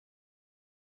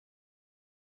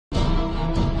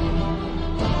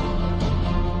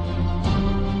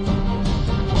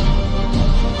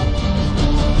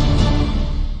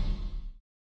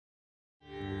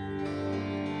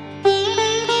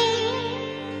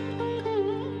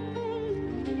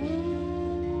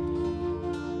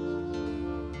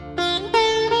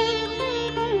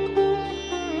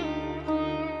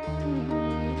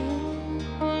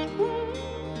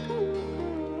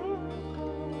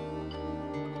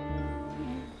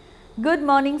Good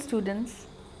morning, students.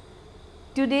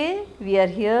 Today we are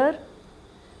here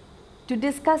to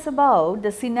discuss about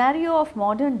the scenario of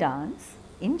modern dance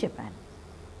in Japan.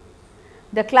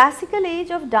 The classical age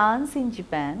of dance in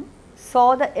Japan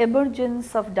saw the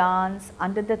emergence of dance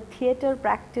under the theatre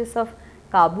practice of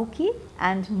kabuki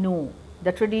and no,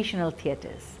 the traditional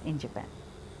theatres in Japan.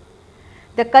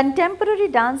 The contemporary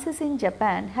dances in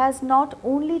Japan has not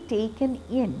only taken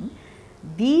in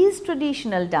these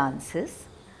traditional dances,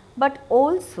 but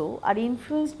also are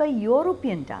influenced by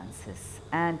European dances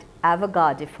and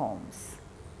avant-garde forms.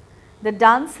 The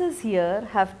dancers here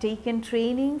have taken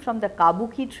training from the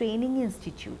kabuki training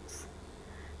institutes.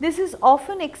 This is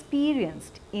often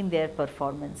experienced in their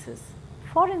performances.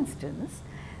 For instance,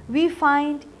 we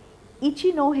find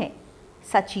Ichinohe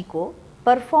Sachiko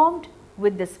performed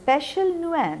with the special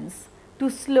nuance to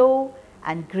slow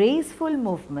and graceful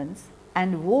movements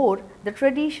and wore the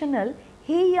traditional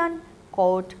Heian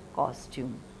court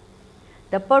costume.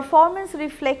 The performance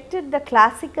reflected the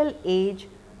classical age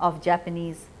of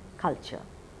Japanese culture.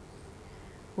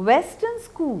 Western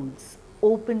schools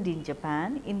opened in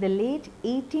Japan in the late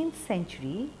 18th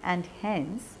century and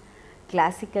hence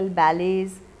classical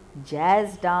ballets,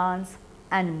 jazz dance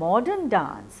and modern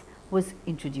dance was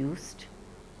introduced.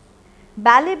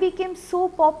 Ballet became so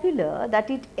popular that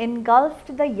it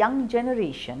engulfed the young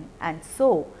generation, and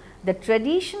so the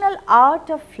traditional art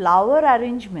of flower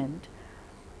arrangement,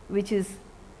 which is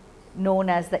known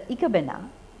as the ikebana,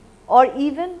 or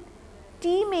even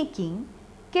tea making,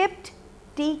 kept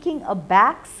taking a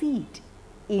back seat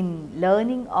in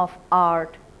learning of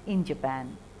art in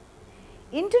Japan.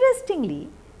 Interestingly,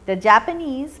 the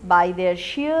Japanese, by their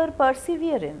sheer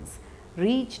perseverance,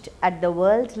 reached at the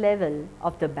world level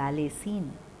of the ballet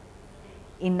scene.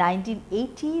 In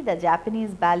 1980, the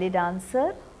Japanese ballet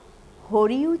dancer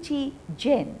Horiuchi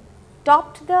Gen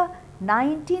topped the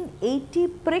 1980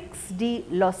 Prix de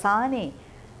Lausanne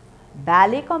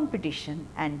ballet competition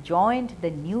and joined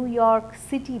the New York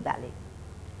City Ballet.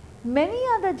 Many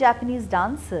other Japanese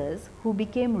dancers who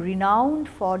became renowned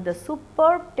for the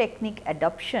superb technique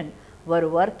adoption were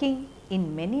working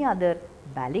in many other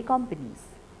ballet companies.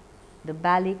 The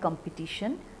ballet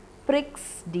competition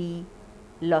Prix de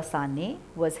Lausanne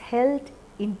was held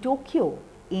in Tokyo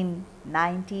in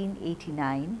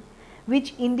 1989,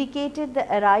 which indicated the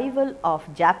arrival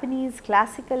of Japanese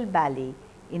classical ballet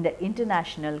in the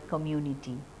international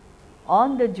community.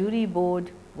 On the jury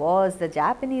board was the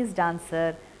Japanese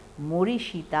dancer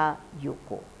Morishita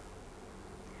Yoko.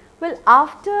 Well,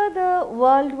 after the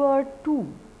World War II,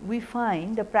 we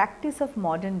find the practice of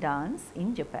modern dance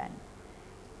in Japan.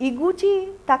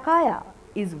 Iguchi Takaya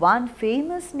is one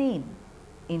famous name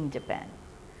in Japan.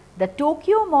 The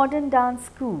Tokyo Modern Dance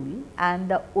School and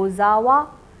the Ozawa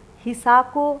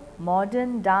Hisako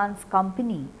Modern Dance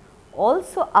Company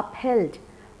also upheld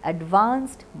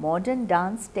advanced modern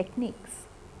dance techniques.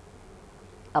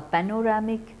 A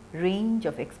panoramic range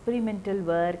of experimental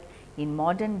work in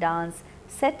modern dance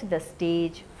set the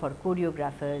stage for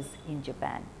choreographers in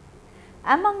Japan.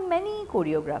 Among many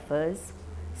choreographers,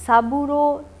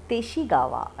 Saburo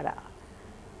Teshigawara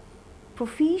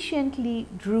proficiently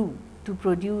drew to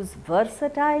produce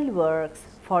versatile works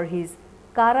for his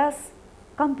Karas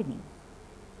company.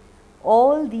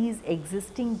 All these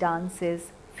existing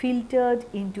dances filtered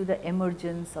into the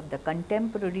emergence of the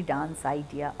contemporary dance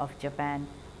idea of Japan,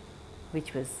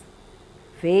 which was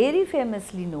very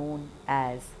famously known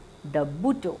as the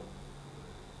Buto.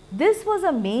 This was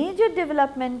a major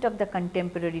development of the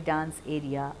contemporary dance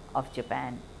area of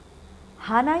Japan.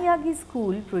 Hanayagi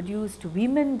school produced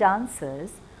women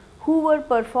dancers who were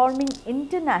performing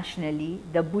internationally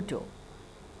the Buto.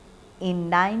 In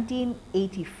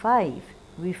 1985,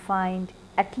 we find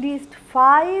at least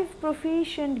 5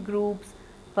 proficient groups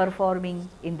performing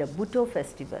in the Buto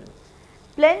festival.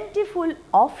 Plentiful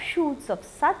offshoots of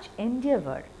such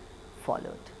endeavor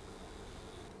followed.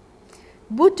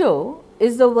 Buto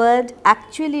is the word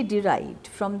actually derived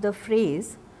from the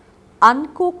phrase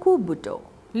Ankoku Buto,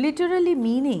 literally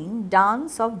meaning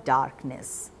dance of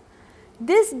darkness.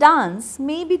 This dance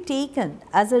may be taken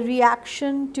as a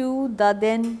reaction to the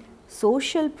then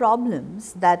social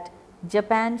problems that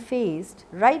Japan faced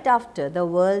right after the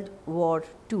World War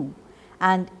II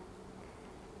and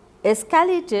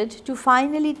escalated to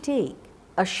finally take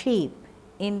a shape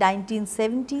in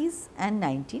 1970s and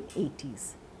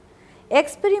 1980s.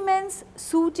 Experiments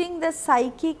suiting the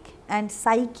psychic and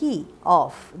psyche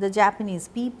of the Japanese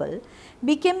people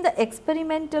became the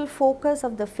experimental focus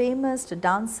of the famous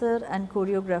dancer and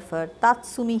choreographer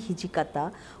Tatsumi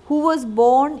Hijikata, who was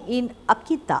born in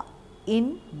Akita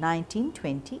in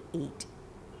 1928.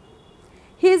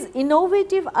 His His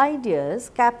innovative ideas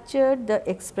captured the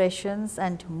expressions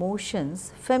and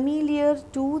motions familiar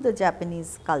to the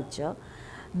Japanese culture,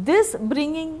 this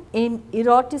bringing in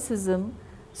eroticism,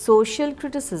 social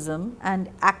criticism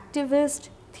and activist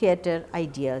theatre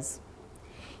ideas.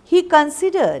 He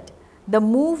considered the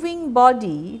moving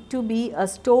body to be a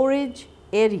storage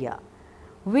area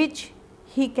which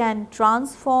he can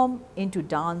transform into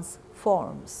dance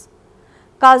forms.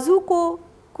 Kazuko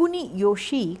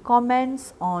Kuniyoshi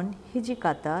comments on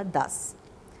Hijikata thus: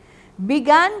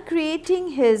 began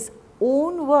creating his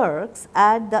own works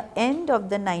at the end of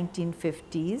the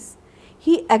 1950s.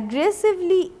 He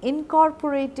aggressively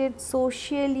incorporated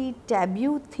socially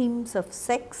taboo themes of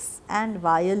sex and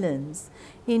violence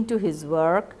into his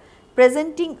work,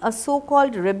 presenting a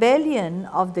so-called rebellion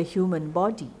of the human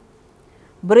body.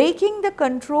 Breaking the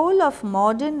control of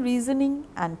modern reasoning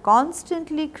and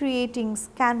constantly creating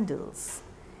scandals,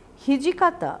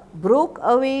 Hijikata broke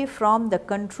away from the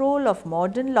control of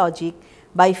modern logic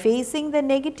by facing the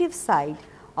negative side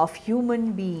of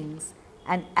human beings,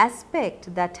 an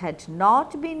aspect that had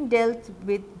not been dealt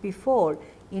with before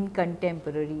in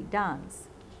contemporary dance.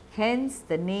 Hence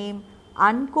the name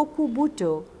Ankoku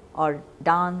Buto, or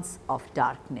dance of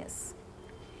darkness.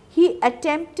 He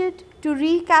attempted to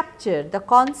recapture the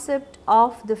concept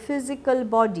of the physical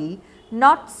body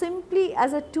not simply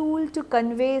as a tool to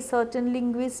convey certain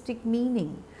linguistic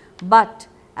meaning, but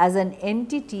as an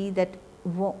entity that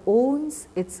owns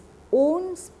its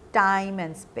own time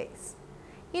and space.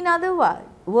 In other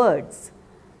words,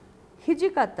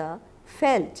 Hijikata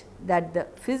felt that the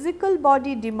physical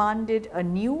body demanded a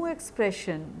new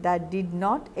expression that did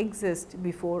not exist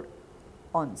before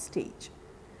on stage.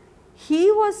 He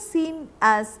was seen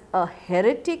as a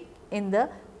heretic in the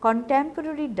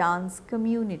contemporary dance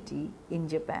community in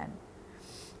Japan,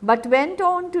 but went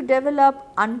on to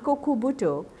develop Ankoku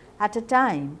Buto at a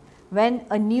time when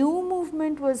a new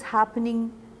movement was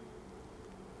happening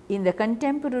in the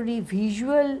contemporary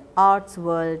visual arts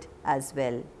world as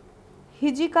well.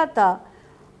 Hijikata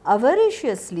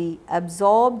avariciously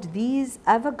absorbed these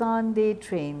avant-garde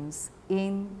trends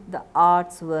in the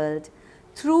arts world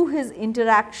through his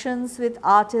interactions with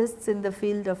artists in the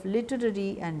field of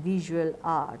literary and visual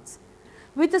arts.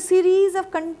 With a series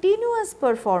of continuous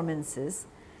performances,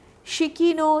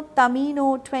 Shikino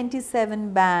Tamino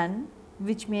 27 Ban,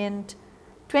 which meant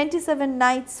 27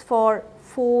 nights for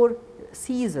 4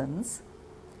 seasons,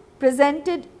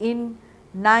 presented in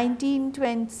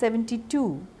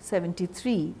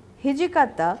 1972-73,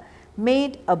 Hijikata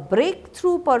made a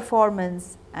breakthrough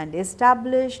performance and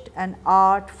established an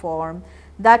art form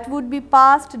that would be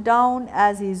passed down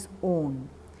as his own.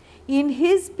 In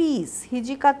his piece,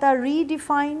 Hijikata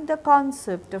redefined the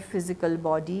concept of physical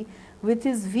body with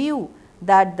his view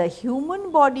that the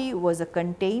human body was a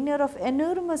container of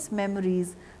enormous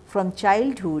memories from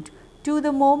childhood to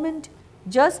the moment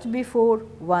just before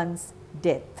one's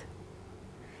death.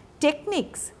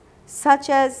 Techniques such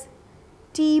as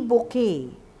tea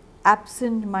bouquet,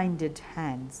 absent-minded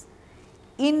hands,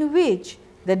 in which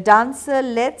the dancer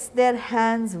lets their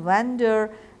hands wander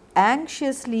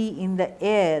anxiously in the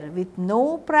air with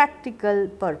no practical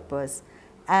purpose,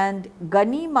 and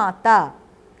Gani Mata,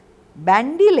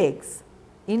 bandy legs,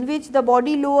 in which the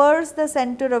body lowers the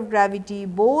center of gravity,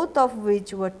 both of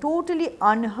which were totally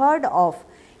unheard of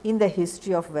in the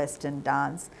history of Western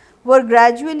dance, were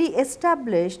gradually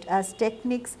established as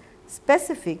techniques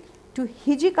specific to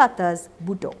Hijikata's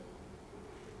Buto.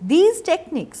 These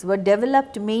techniques were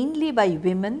developed mainly by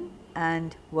women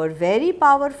and were very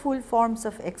powerful forms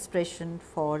of expression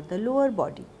for the lower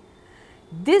body.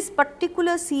 This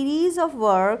particular series of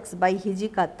works by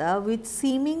Hijikata, which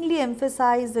seemingly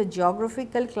emphasize the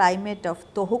geographical climate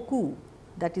of Tohoku,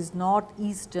 that is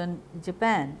northeastern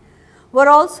Japan, were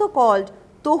also called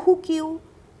Tohukyu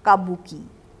Kabuki.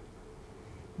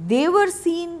 They were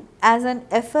seen as an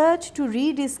effort to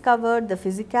rediscover the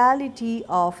physicality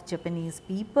of Japanese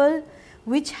people,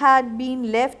 which had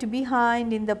been left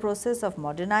behind in the process of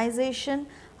modernization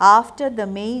after the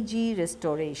Meiji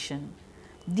Restoration.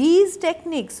 These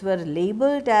techniques were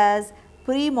labeled as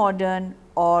pre-modern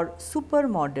or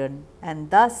super-modern and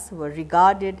thus were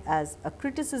regarded as a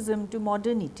criticism to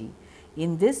modernity.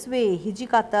 In this way,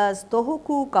 Hijikata's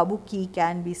Tohoku Kabuki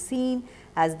can be seen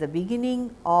as the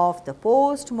beginning of the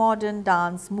post-modern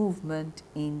dance movement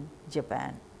in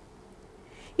Japan.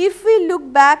 If we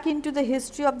look back into the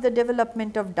history of the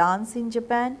development of dance in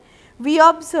Japan, we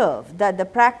observe that the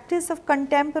practice of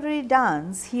contemporary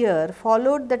dance here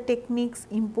followed the techniques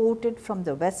imported from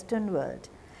the Western world.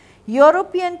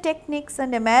 European techniques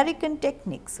and American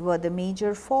techniques were the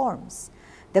major forms.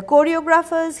 The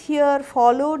choreographers here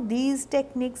followed these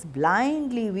techniques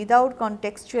blindly without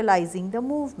contextualizing the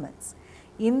movements.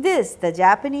 In this, the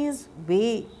Japanese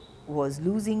way was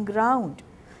losing ground.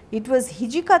 It was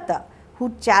Hijikata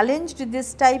who challenged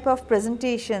this type of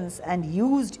presentations and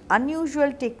used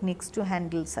unusual techniques to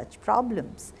handle such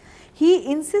problems. He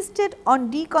insisted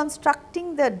on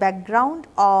deconstructing the background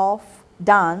of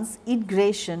dance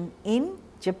ingression in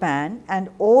Japan and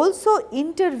also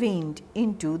intervened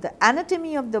into the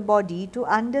anatomy of the body to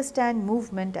understand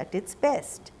movement at its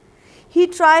best. He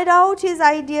tried out his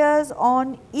ideas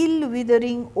on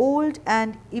ill-withering old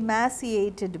and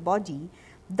emaciated body,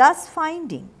 thus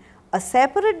finding a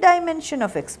separate dimension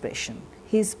of expression.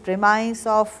 His premise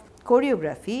of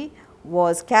choreography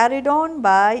was carried on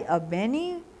by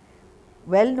many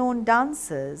well-known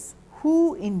dancers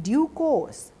who in due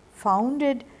course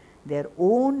founded their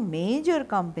own major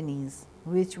companies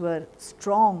which were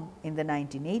strong in the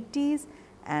 1980s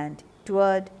and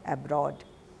toured abroad.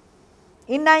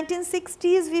 In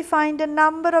 1960s, we find a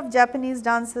number of Japanese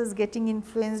dancers getting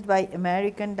influenced by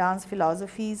American dance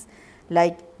philosophies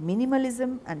like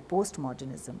minimalism and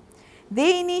postmodernism.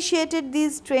 They initiated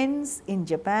these trends in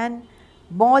Japan.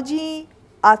 Moji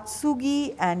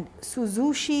Atsugi and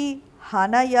Suzushi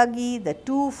Hanayagi, the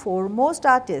two foremost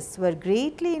artists, were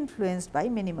greatly influenced by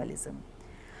minimalism.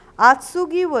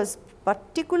 Atsugi was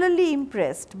particularly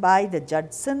impressed by the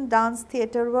Judson dance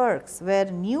theatre works, where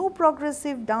new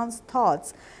progressive dance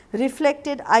thoughts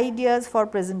reflected ideas for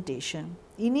presentation.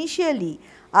 Initially,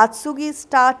 Atsugi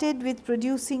started with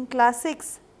producing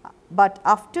classics, but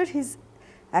after his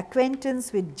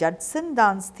acquaintance with Judson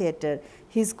dance theatre,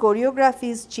 his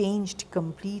choreographies changed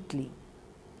completely.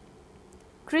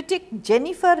 Critic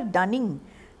Jennifer Dunning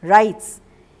writes,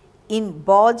 in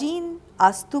Bojin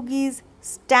Atsugi's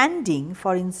Standing,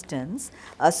 for instance,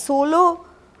 a solo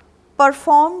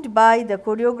performed by the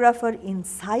choreographer in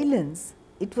silence,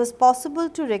 it was possible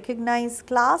to recognize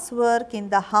class work in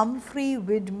the Humphrey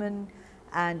Widman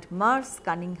and Merce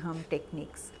Cunningham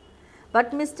techniques.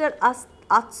 But Mr.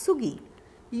 Atsugi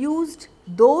used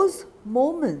those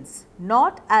moments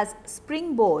not as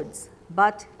springboards,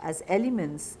 but as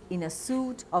elements in a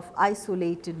suite of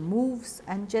isolated moves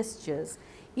and gestures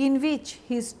in which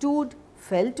he stood,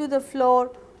 fell to the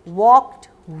floor, walked,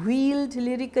 wheeled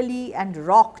lyrically and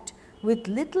rocked with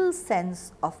little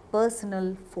sense of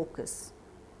personal focus.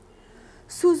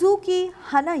 Suzuki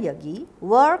Hanayagi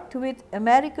worked with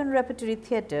American Repertory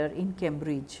Theatre in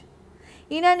Cambridge.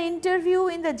 In an interview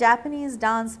in the Japanese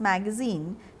Dance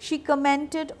magazine, she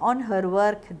commented on her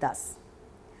work thus: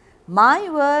 "My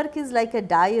work is like a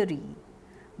diary.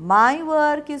 My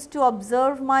work is to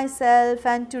observe myself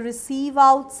and to receive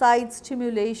outside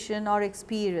stimulation or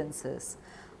experiences.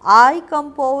 I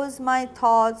compose my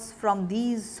thoughts from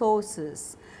these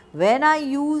sources. When I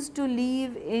used to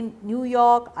live in New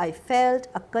York, I felt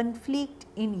a conflict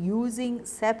in using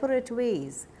separate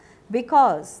ways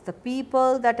because the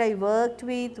people that I worked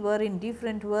with were in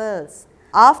different worlds.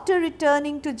 After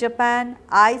returning to Japan,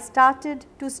 I started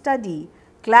to study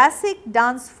classic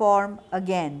dance form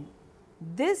again.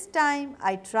 This time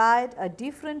I tried a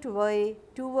different way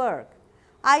to work.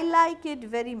 I like it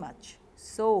very much,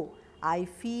 so I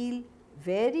feel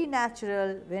very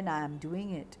natural when I am doing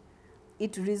it.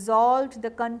 It resolved the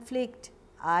conflict.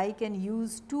 I can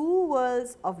use two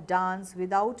worlds of dance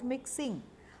without mixing.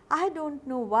 I don't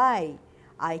know why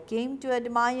I came to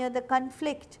admire the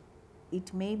conflict.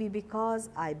 It may be because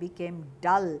I became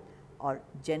dull or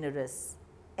generous.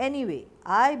 Anyway,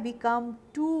 I become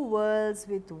two worlds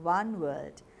with one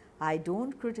world. I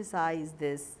don't criticize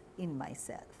this in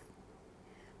myself."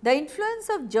 The influence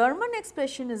of German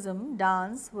expressionism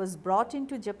dance was brought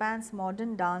into Japan's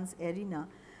modern dance arena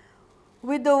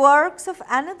with the works of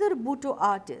another Buto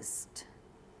artist,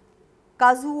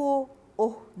 Kazuo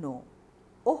Ohno.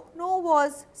 Ohno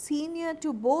was senior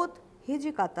to both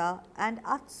Hijikata and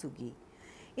Atsugi.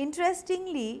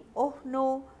 Interestingly,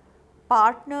 Ohno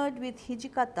partnered with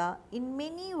Hijikata in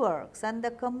many works, and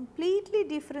the completely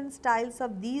different styles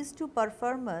of these two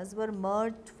performers were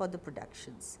merged for the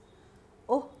productions.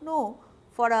 Ohno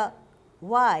for a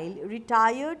while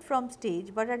retired from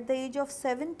stage, but at the age of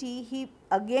 70 he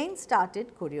again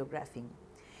started choreographing.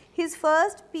 His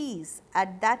first piece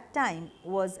at that time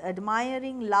was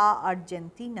Admiring La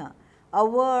Argentina, a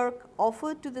work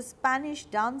offered to the Spanish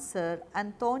dancer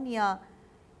Antonia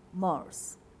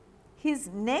Merce. His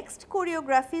next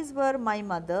choreographies were My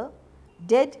Mother,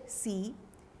 Dead Sea.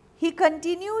 He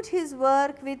continued his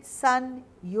work with son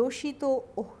Yoshito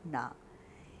Ohna.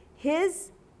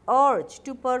 His urge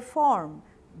to perform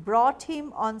brought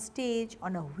him on stage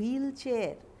on a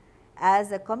wheelchair,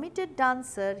 As a committed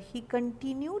dancer, he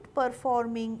continued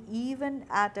performing even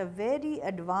at a very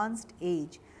advanced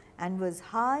age and was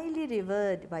highly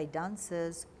revered by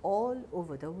dancers all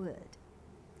over the world.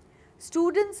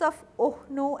 Students of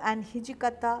Ohno and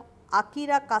Hijikata,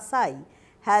 Akira Kasai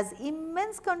has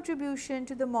immense contribution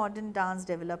to the modern dance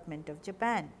development of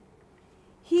Japan.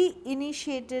 He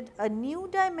initiated a new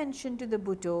dimension to the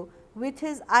Buto with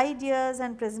his ideas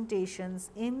and presentations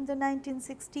in the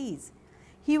 1960s.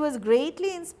 He was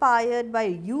greatly inspired by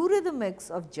Eurythmics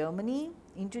of Germany,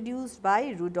 introduced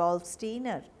by Rudolf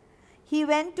Steiner. He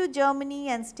went to Germany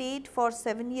and stayed for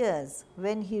 7 years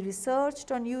when he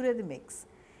researched on Eurythmics.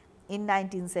 In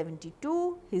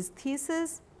 1972, his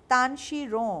thesis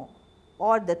Tanshi Ron,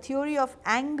 or the theory of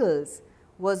angles,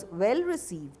 was well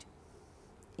received.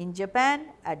 In Japan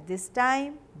at this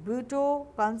time, Buto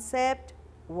concept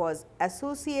was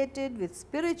associated with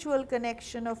spiritual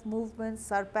connection of movements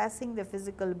surpassing the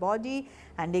physical body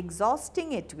and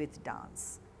exhausting it with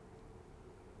dance.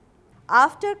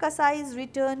 After Kasai's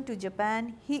return to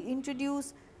Japan, he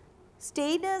introduced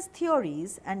Steiner's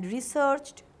theories and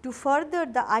researched to further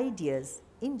the ideas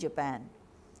in Japan.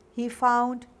 He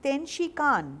found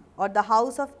Tenshikan, or the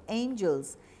House of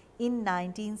Angels, in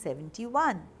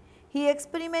 1971. He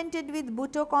experimented with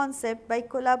Buto concept by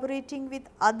collaborating with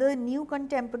other new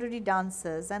contemporary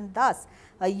dancers, and thus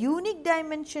a unique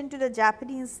dimension to the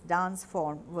Japanese dance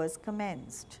form was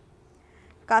commenced.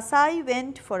 Kasai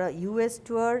went for a US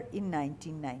tour in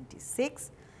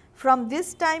 1996. From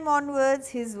this time onwards,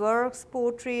 his works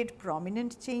portrayed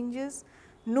prominent changes.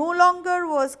 No longer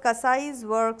was Kasai's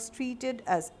works treated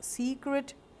as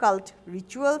secret cult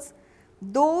rituals.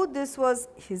 Though this was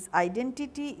his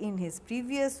identity in his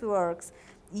previous works,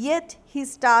 yet he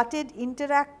started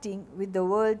interacting with the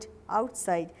world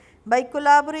outside by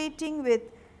collaborating with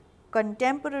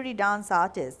contemporary dance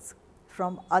artists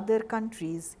from other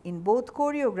countries in both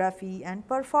choreography and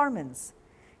performance.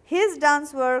 His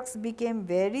dance works became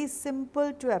very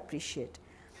simple to appreciate.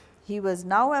 He was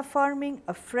now affirming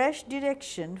a fresh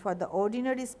direction for the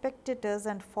ordinary spectators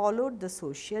and followed the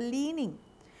social leaning.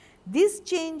 This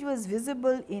change was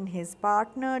visible in his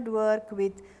partnered work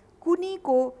with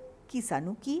Kuniko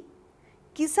Kisanuki.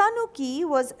 Kisanuki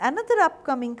was another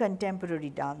upcoming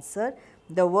contemporary dancer.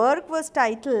 The work was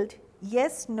titled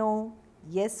Yes No,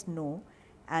 Yes No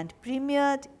and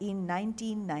premiered in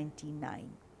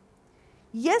 1999.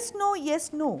 Yes No,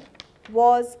 Yes No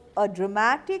was a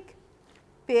dramatic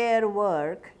pair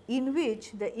work in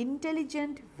which the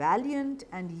intelligent, valiant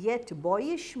and yet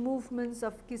boyish movements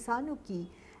of Kisanuki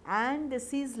and the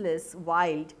ceaseless,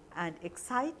 wild and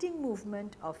exciting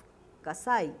movement of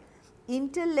Kasai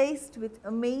interlaced with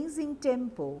amazing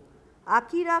tempo.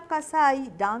 Akira Kasai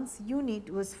Dance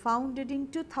Unit was founded in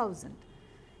 2000.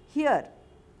 Here,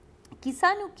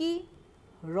 Kisanuki,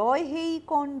 Roihei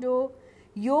Kondo,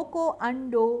 Yoko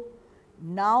Ando,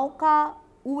 Naoka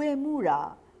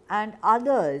Uemura and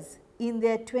others in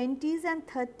their 20s and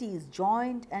 30s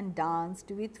joined and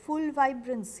danced with full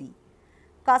vibrancy.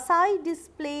 Kasai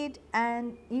displayed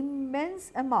an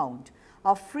immense amount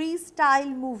of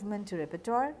freestyle movement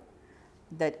repertoire.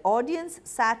 The audience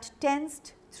sat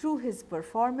tensed through his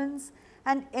performance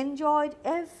and enjoyed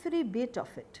every bit of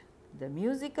it. The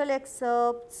musical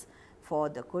excerpts for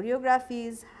the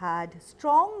choreographies had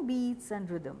strong beats and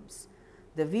rhythms.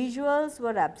 The visuals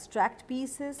were abstract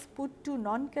pieces put to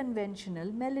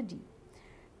non-conventional melody.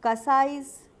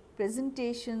 Kasai's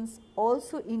presentations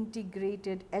also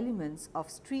integrated elements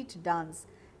of street dance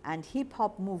and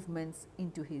hip-hop movements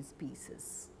into his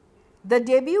pieces. The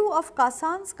debut of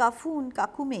Kasan's Kafun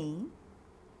Kakumei,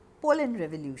 Poland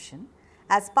Revolution,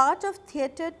 as part of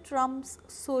Theatre Trump's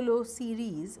solo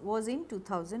series was in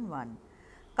 2001.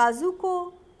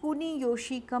 Kazuko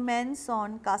Kuniyoshi comments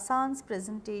on Kasan's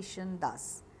presentation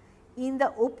thus: in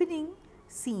the opening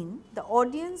scene, the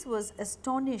audience was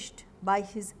astonished by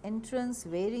his entrance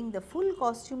wearing the full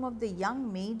costume of the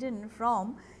young maiden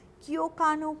from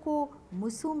Kyokanoko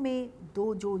Musume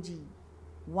Dojoji,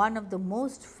 one of the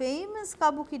most famous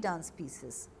kabuki dance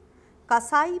pieces.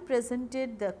 Kasai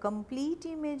presented the complete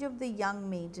image of the young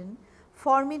maiden,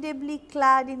 formidably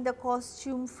clad in the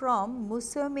costume from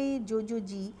Musume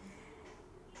Jojoji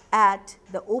at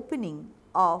the opening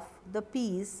of the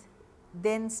piece,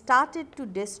 then started to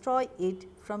destroy it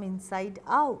from inside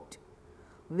out.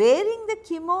 Wearing the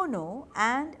kimono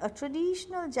and a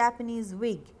traditional Japanese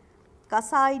wig,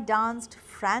 Kasai danced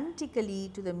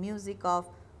frantically to the music of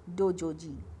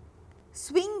dojoji,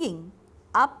 swinging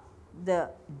up the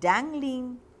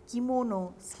dangling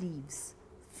kimono sleeves,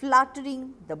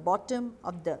 fluttering the bottom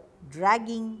of the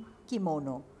dragging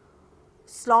kimono,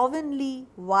 slovenly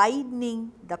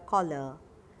widening the collar,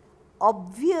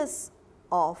 obvious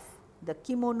of the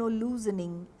kimono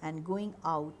loosening and going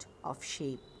out of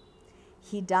shape.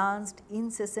 He danced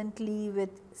incessantly with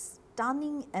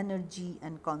stunning energy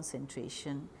and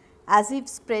concentration, as if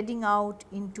spreading out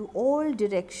into all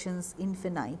directions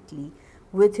infinitely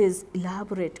with his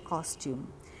elaborate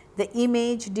costume. The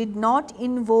image did not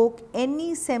invoke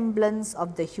any semblance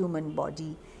of the human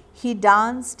body. He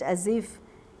danced as if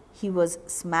he was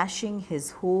smashing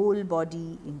his whole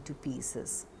body into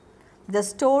pieces. The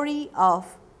story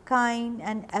of Cain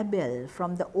and Abel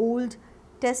from the Old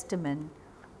Testament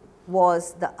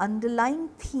was the underlying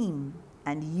theme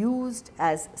and used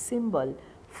as symbol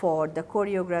for the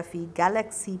choreography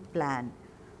Galaxy Plan.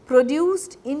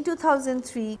 Produced in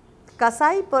 2003,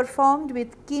 Kasai performed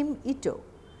with Kim Ito.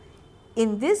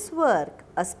 In this work,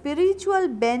 a spiritual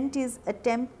bent is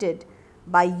attempted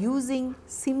by using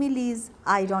similes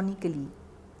ironically.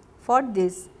 For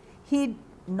this, he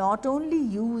not only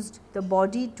used the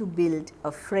body to build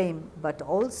a frame, but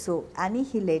also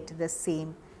annihilate the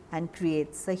same and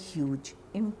creates a huge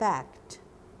impact.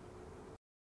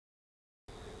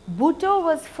 Butoh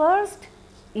was first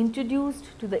introduced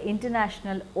to the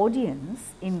international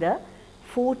audience in the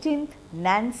 14th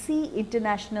Nancy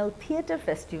International Theatre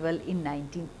Festival in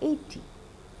 1980.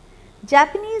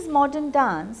 Japanese modern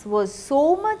dance was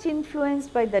so much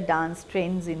influenced by the dance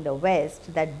trends in the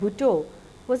West that Butoh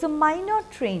was a minor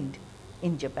trend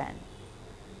in Japan.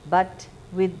 But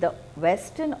with the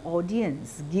Western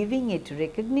audience giving it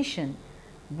recognition,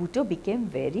 Butoh became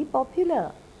very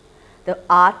popular. The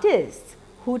artists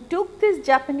who took this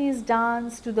Japanese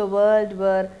dance to the world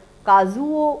were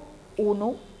Kazuo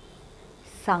Ono,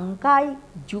 Sankai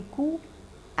Juku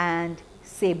and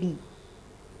Sebi.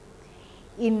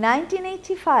 In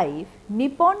 1985,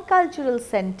 Nippon Cultural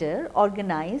Center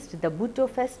organized the Butoh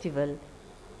Festival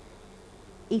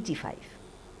 85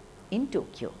 in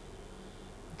Tokyo.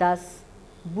 Thus,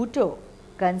 Butoh,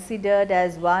 considered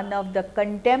as one of the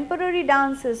contemporary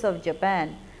dances of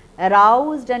Japan,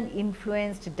 aroused and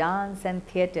influenced dance and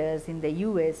theatres in the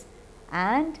US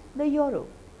and the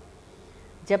Europe.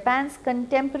 Japan's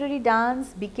contemporary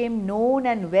dance became known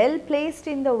and well placed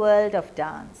in the world of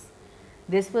dance.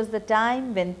 This was the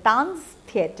time when Tanz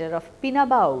theatre of Pina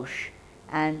Bausch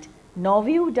and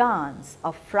Nouveau dance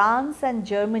of France and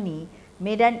Germany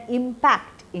made an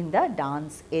impact in the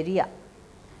dance area.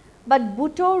 But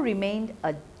Butoh remained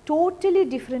a totally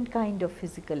different kind of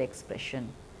physical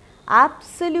expression,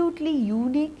 absolutely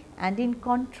unique and in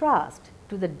contrast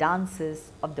to the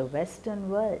dances of the Western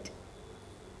world.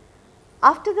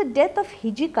 After the death of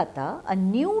Hijikata, a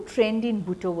new trend in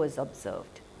Butoh was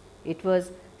observed. It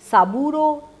was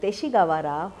Saburo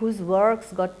Teshigawara whose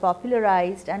works got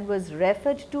popularized and was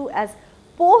referred to as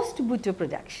post-Butoh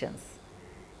productions.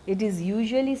 It is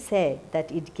usually said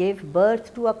that it gave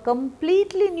birth to a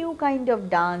completely new kind of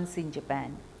dance in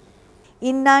Japan.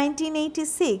 In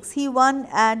 1986, he won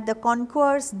at the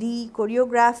Concours de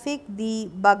Chorégraphique de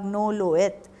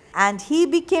Bagnolet and he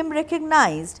became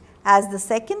recognized as the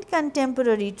second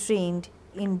contemporary trend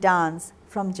in dance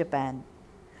from Japan.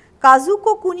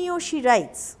 Kazuko Kuniyoshi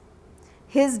writes,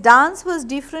 his dance was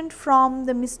different from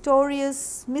the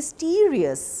mysterious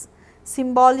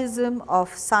symbolism of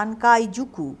Sankai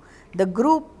Juku, the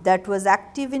group that was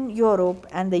active in Europe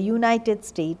and the United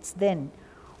States then,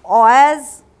 or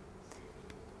as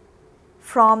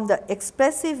from the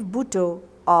expressive Butoh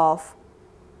of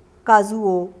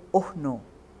Kazuo Ono.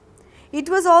 It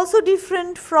was also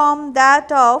different from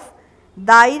that of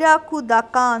Dairaku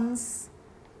Dakan's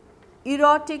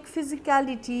erotic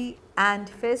physicality and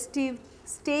festive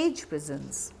stage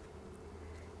presence.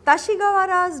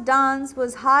 Tashigawara's dance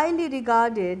was highly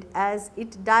regarded as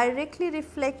it directly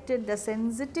reflected the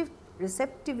sensitive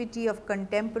receptivity of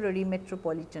contemporary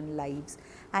metropolitan lives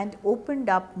and opened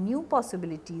up new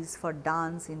possibilities for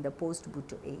dance in the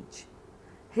post-Butoh age.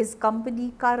 His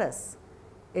company Karas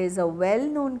is a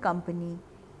well-known company.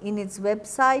 In its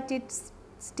website, it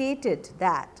stated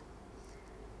that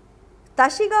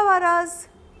Tashigawara's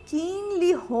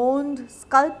keenly honed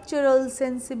sculptural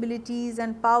sensibilities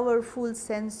and powerful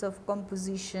sense of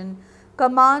composition,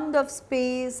 command of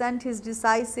space and his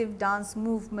decisive dance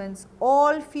movements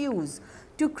all fuse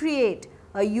to create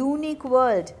a unique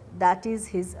world that is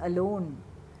his alone.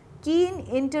 Keen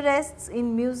interests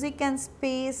in music and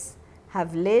space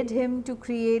have led him to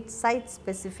create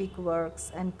site-specific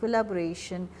works and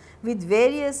collaboration with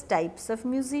various types of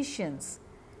musicians.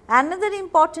 Another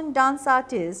important dance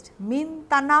artist, Min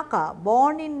Tanaka,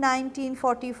 born in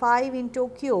 1945 in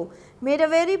Tokyo, made a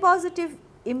very positive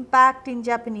impact in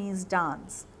Japanese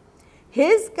dance.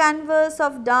 His canvas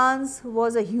of dance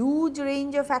was a huge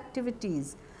range of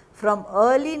activities. From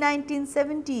early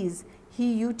 1970s,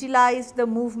 he utilized the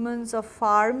movements of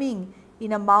farming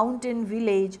in a mountain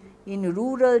village in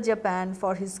rural Japan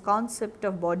for his concept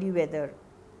of body weather.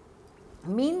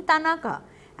 Min Tanaka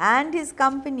and his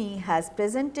company has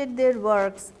presented their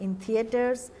works in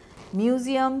theatres,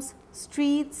 museums,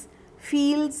 streets,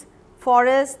 fields,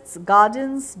 forests,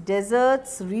 gardens,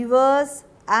 deserts, rivers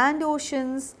and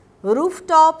oceans,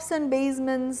 rooftops and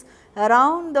basements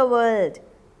around the world.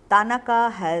 Tanaka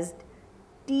has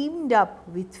teamed up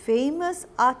with famous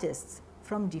artists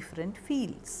from different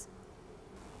fields.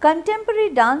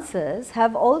 Contemporary dancers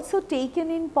have also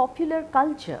taken in popular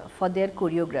culture for their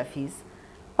choreographies.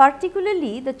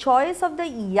 Particularly, the choice of the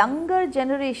younger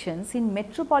generations in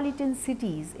metropolitan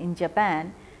cities in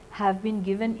Japan have been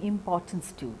given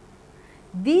importance to.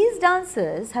 These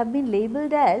dancers have been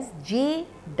labeled as J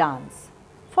dance.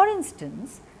 For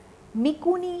instance,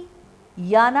 Mikuni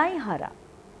Yanaihara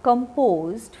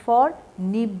composed for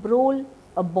Nibrol,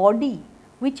 a body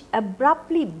which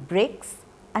abruptly breaks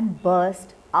and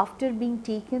bursts after being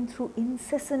taken through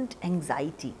incessant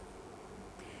anxiety.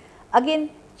 Again,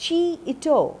 Chi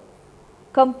Ito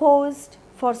composed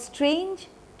for Strange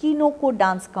Kinoko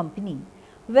Dance Company,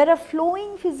 where a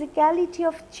flowing physicality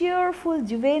of cheerful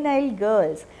juvenile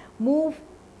girls move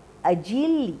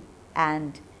agilely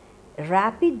and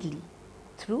rapidly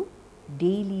through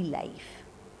daily life.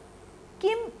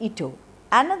 Kim Ito,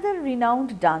 another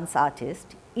renowned dance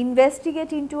artist,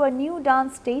 investigates into a new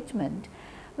dance statement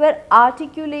where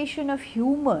articulation of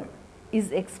humor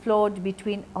is explored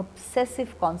between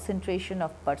obsessive concentration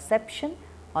of perception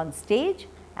on stage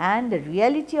and the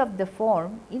reality of the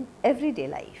form in everyday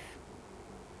life.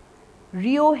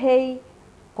 Ryohei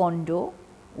Kondo,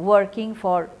 working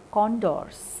for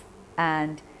Condors,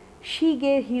 and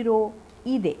Shigehiro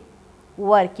Ide,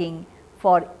 working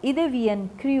for Idevian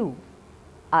Crew,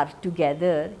 are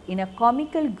together in a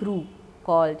comical group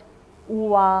called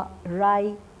Uwa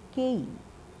Rai Kei,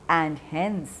 and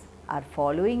hence are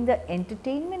following the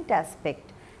entertainment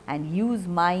aspect and use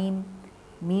mime,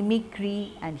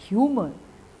 mimicry and humor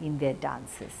in their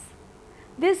dances.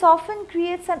 This often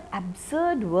creates an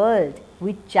absurd world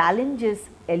which challenges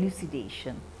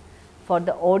elucidation. For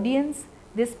the audience,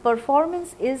 this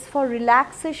performance is for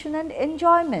relaxation and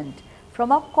enjoyment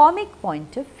from a comic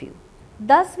point of view.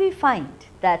 Thus, we find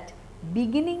that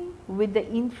beginning with the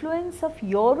influence of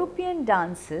European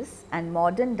dances and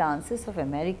modern dances of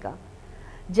America,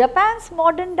 Japan's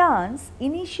modern dance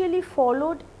initially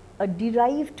followed a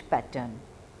derived pattern,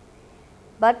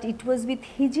 but it was with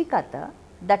Hijikata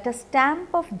that a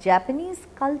stamp of Japanese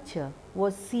culture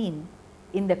was seen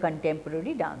in the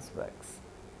contemporary dance works.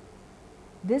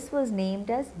 This was named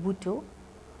as Buto,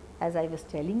 as I was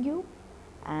telling you,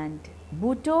 and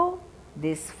Buto,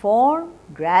 this form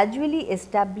gradually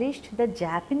established the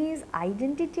Japanese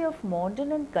identity of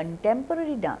modern and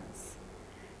contemporary dance.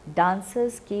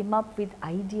 Dancers came up with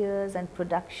ideas and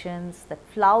productions that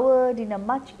flowered in a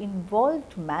much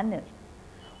involved manner.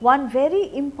 One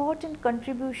very important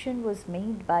contribution was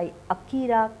made by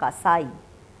Akira Kasai.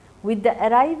 With the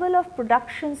arrival of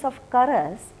productions of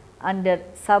karas under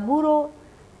Saburo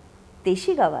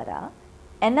Teshigawara,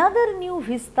 another new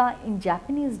vista in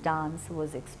Japanese dance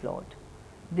was explored.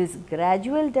 This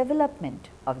gradual development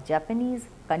of Japanese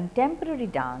contemporary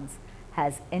dance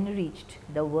has enriched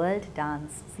the world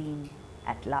dance scene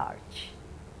at large.